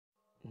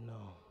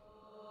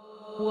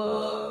The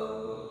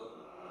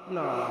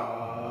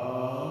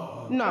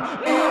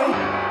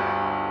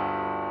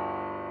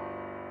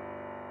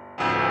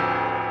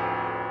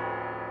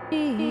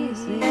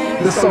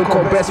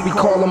so-called best, we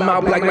call them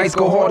out. Black Knights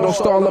go hard, don't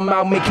stall them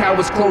out. Make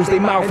cowards close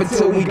their mouth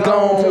until we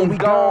gone.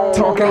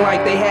 Talking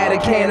like they had a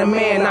can of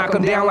man, knock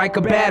them down like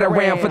a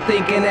Batteram for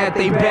thinking that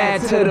they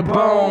bad to the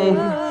bone.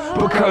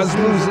 Because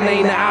losing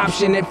ain't an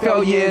option and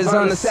failure is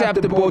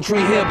unacceptable.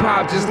 Treat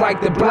hip-hop just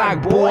like the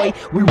block, boy.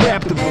 We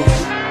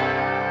Reptables.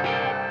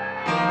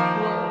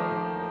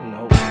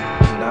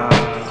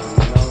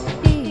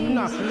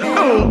 I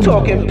ain't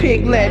talking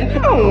pig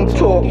Latin, I ain't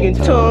talking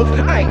tongues.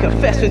 I ain't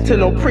confessing to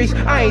no priest,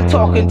 I ain't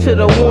talking to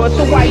the one.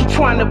 So why you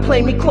trying to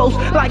play me close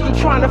like you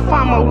trying to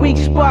find my weak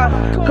spot?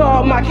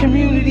 Guard my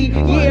community,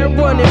 yeah,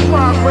 running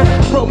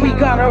progress, but we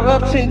got our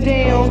ups and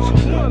downs.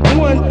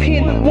 One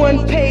pen,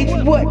 one page,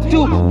 what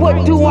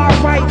do I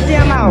write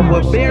down? I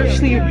will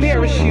embarrassingly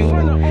embarrass you.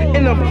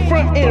 In the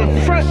front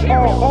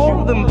are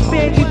all them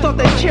fans you thought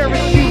they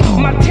cherished you.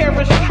 My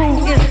terrorist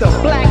crew is the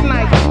Black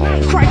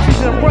Knights,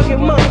 Crisis and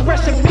RuggedMonk,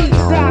 rest in peace,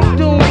 die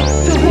doom.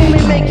 To whom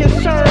it may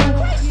concern,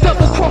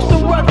 double cross the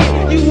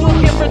rugged, you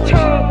will get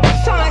return.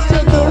 Signs to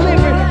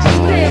deliver,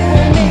 stand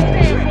for me.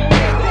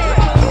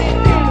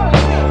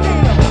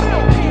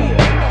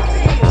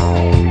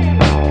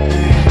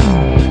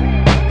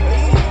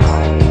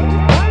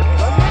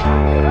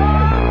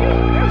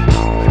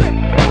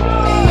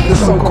 The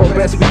so-called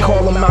best, we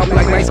call them out.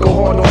 Black Knights go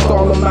hard, don't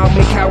stall them out.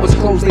 Make cowards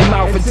close their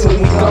mouth until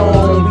we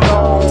gone.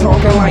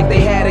 Talking like they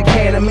had a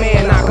can of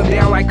man, knock them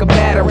down like a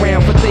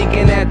Batteram for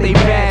thinking that they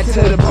bad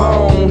to the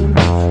bone.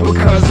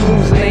 Because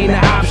losing ain't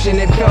an option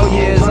and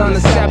failure is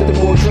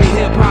unacceptable. Treat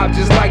hip-hop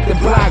just like the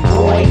block,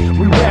 boy.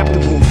 We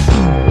Reptables.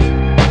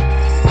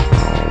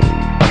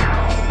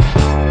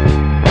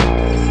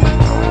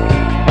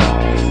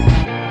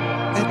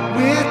 At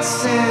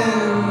wit's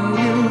end,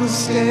 you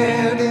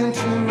stared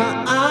into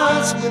my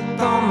eyes with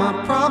all my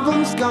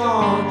problems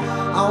gone.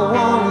 I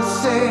wanna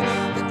say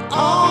that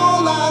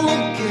all I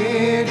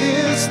negate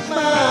is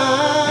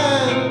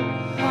fine.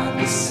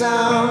 The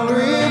sound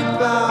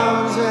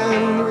rebounds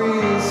and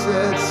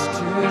resets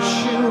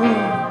tissue.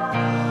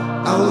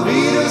 I'll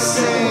be the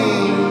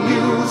same.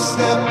 You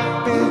step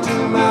into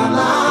my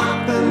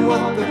life and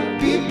what the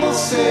people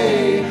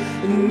say,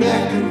 and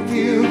their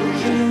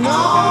confusion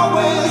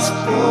always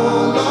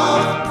full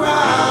of pride.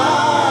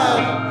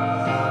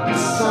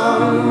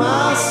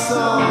 My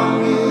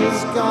song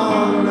is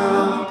gone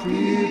now,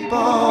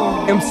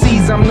 people.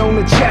 MCs I'm known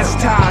to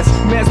chastise,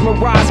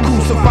 mesmerize,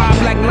 crucify.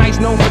 Black Knights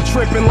known for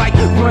tripping like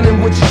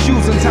running with your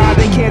shoes untied.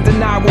 They can't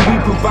deny what we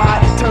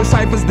provide. Turn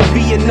ciphers to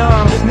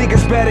Vietnam.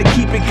 Niggas better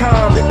keep it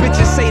calm.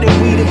 Bitches say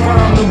that we the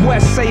bomb. The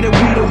West say that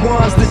we the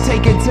ones to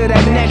take it to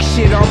that next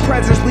shit. Our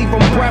presence leave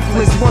them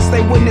breathless once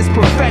they witness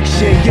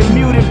perfection. Get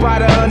muted by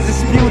the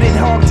undisputed,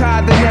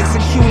 hog-tied then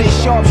executed.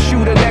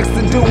 Sharpshooter next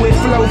to do it.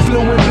 Flow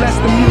fluent, bless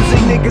the music.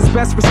 Niggas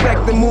best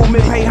respect the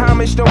movement. Pay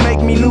homage, don't make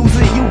me lose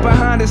it. You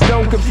behind us,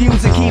 don't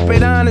confuse it. Keep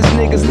it honest,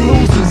 niggas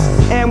losers.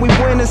 And we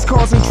winners,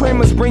 causing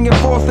tremors, bringing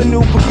forth a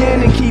new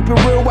beginning. Keep it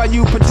real while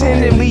you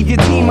pretending. Leave your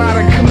team out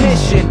of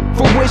commission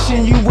for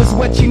wishing you was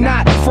what you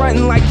not.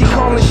 Fronting like you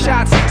calling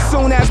shots.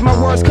 Soon as my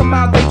words come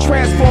out, they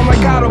transform like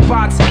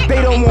Autobots.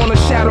 They don't want a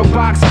shadow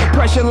box.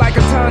 Pressure like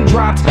a ton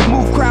drops.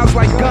 Move crowds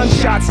like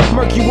gunshots.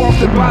 Murk you off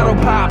the bottle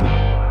pop.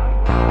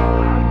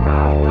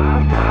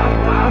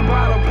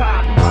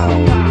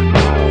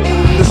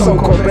 The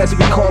so-called best,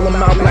 we call them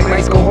out. Black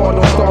Knights go hard,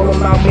 don't stall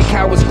them out. Make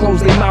cowards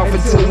close their mouth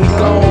until we